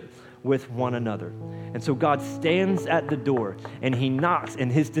relationship with one another. And so God stands at the door and he knocks, and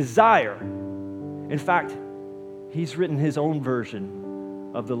his desire, in fact, he's written his own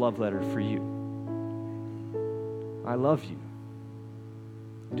version of the love letter for you. I love you.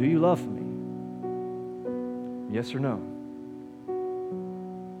 Do you love me? Yes or no?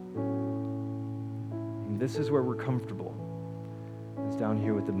 And this is where we're comfortable. It's down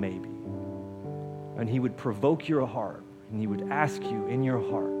here with the maybe. And he would provoke your heart, and he would ask you in your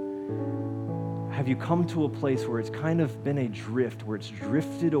heart, have you come to a place where it's kind of been a drift, where it's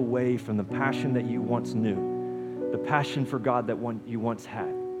drifted away from the passion that you once knew, the passion for God that you once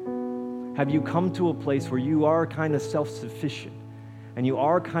had? Have you come to a place where you are kind of self-sufficient and you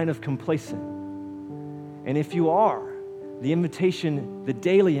are kind of complacent? And if you are, the invitation, the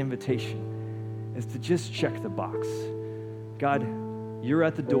daily invitation, is to just check the box. God, you're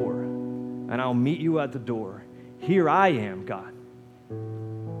at the door, and I'll meet you at the door. Here I am, God,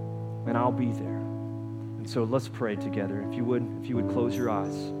 and I'll be there. And so let's pray together. If you would close your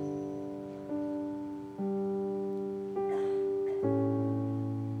eyes.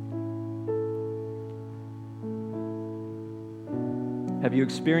 Have you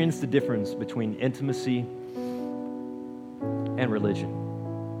experienced the difference between intimacy and religion?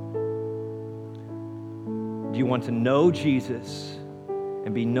 Do you want to know Jesus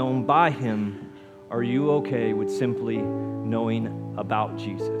and be known by him? Or are you okay with simply knowing about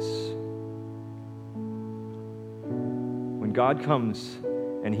Jesus? When God comes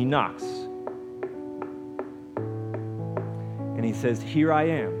and he knocks and he says, here I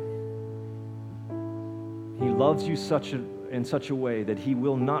am, he loves you in such a way that he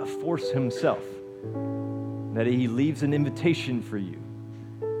will not force himself, that he leaves an invitation for you.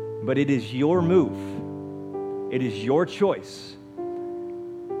 But it is your move. It is your choice.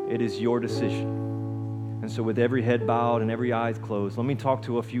 It is your decision. And so with every head bowed and every eye closed, let me talk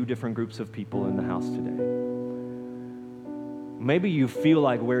to a few different groups of people in the house today. Maybe you feel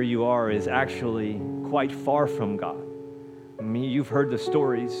like where you are is actually quite far from God. I mean, you've heard the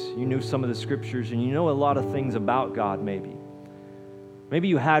stories, you knew some of the scriptures, and you know a lot of things about God maybe. Maybe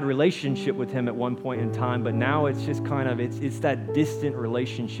you had relationship with him at one point in time, but now it's just kind of, it's that distant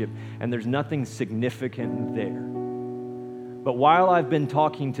relationship, and there's nothing significant there. But while I've been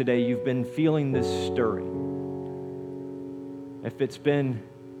talking today, you've been feeling this stirring. If it's been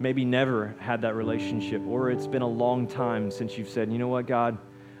maybe never had that relationship, or it's been a long time since you've said, you know what, God,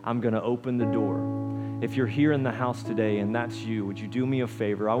 I'm going to open the door. If you're here in the house today and that's you, would you do me a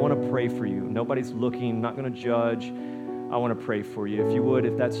favor? I want to pray for you. Nobody's looking, not going to judge. I want to pray for you. If you would,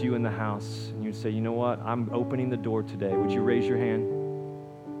 if that's you in the house, and you'd say, you know what, I'm opening the door today, would you raise your hand?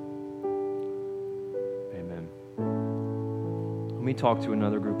 Amen. Let me talk to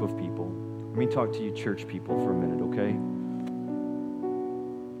another group of people. Let me talk to you church people for a minute, okay?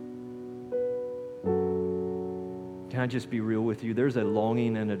 Can I just be real with you? There's a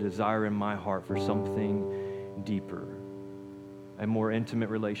longing and a desire in my heart for something deeper, a more intimate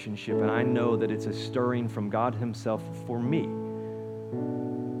relationship. And I know that it's a stirring from God himself for me.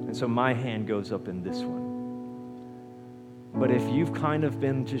 And so my hand goes up in this one. But if you've kind of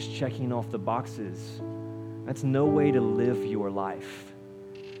been just checking off the boxes, that's no way to live your life.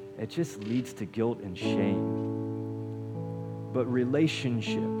 It just leads to guilt and shame. But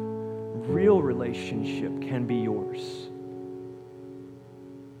relationship, real relationship can be yours.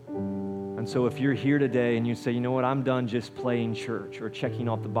 And so if you're here today and you say, you know what, I'm done just playing church or checking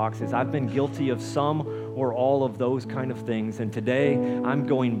off the boxes. I've been guilty of some or all of those kind of things. And today I'm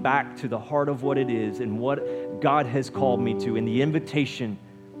going back to the heart of what it is and what God has called me to and the invitation.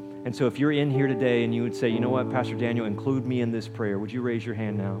 And so if you're in here today and you would say, you know what, Pastor Daniel, include me in this prayer. Would you raise your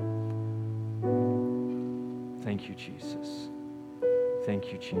hand now? Thank you, Jesus.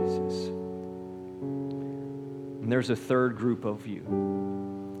 Thank you, Jesus. And there's a third group of you.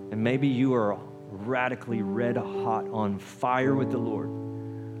 And maybe you are radically red hot on fire with the Lord.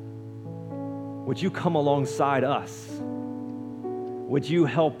 Would you come alongside us? Would you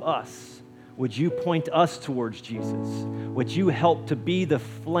help us? Would you point us towards Jesus? Would you help to be the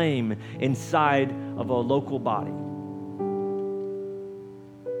flame inside of a local body?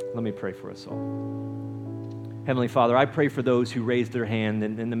 Let me pray for us all. Heavenly Father, I pray for those who raised their hand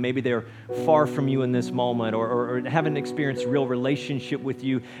and maybe they're far from you in this moment or haven't experienced real relationship with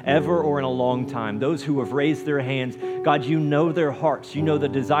you ever or in a long time. Those who have raised their hands, God, you know their hearts. You know the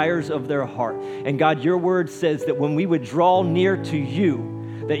desires of their heart. And God, your word says that when we would draw near to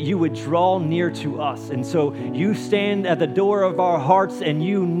you, that you would draw near to us. And so you stand at the door of our hearts and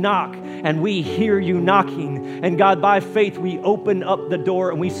you knock, and we hear you knocking. And God, by faith, we open up the door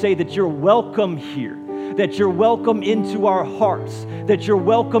and we say that you're welcome here, that you're welcome into our hearts, that you're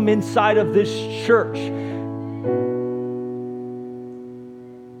welcome inside of this church.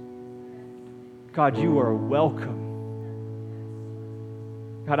 God, you are welcome.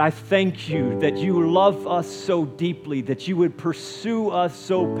 God, I thank you that you love us so deeply, that you would pursue us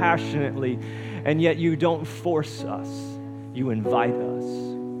so passionately, and yet you don't force us. You invite us.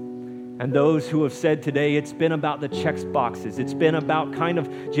 And those who have said today, it's been about the checks boxes. It's been about kind of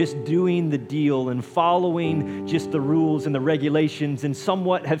just doing the deal and following just the rules and the regulations and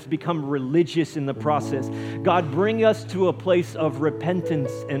somewhat have become religious in the process. God, bring us to a place of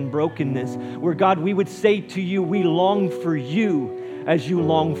repentance and brokenness where, God, we would say to you, we long for you as you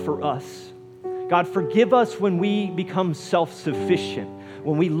long for us. God, forgive us when we become self-sufficient,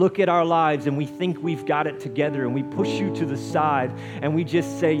 when we look at our lives and we think we've got it together and we push you to the side and we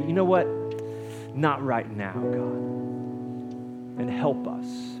just say, you know what? Not right now, God. And help us.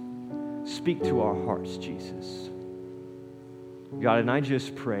 Speak to our hearts, Jesus. God, and I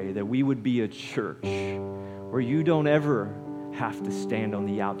just pray that we would be a church where you don't ever have to stand on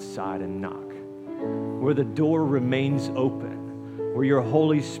the outside and knock, where the door remains open, where your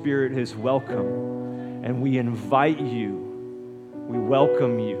Holy Spirit is welcome, and we invite you. We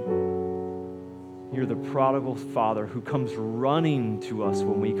welcome you. You're the prodigal Father who comes running to us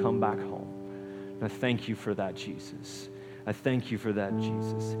when we come back home. And I thank you for that, Jesus. I thank you for that,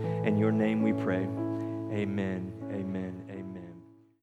 Jesus. In your name we pray. Amen. Amen.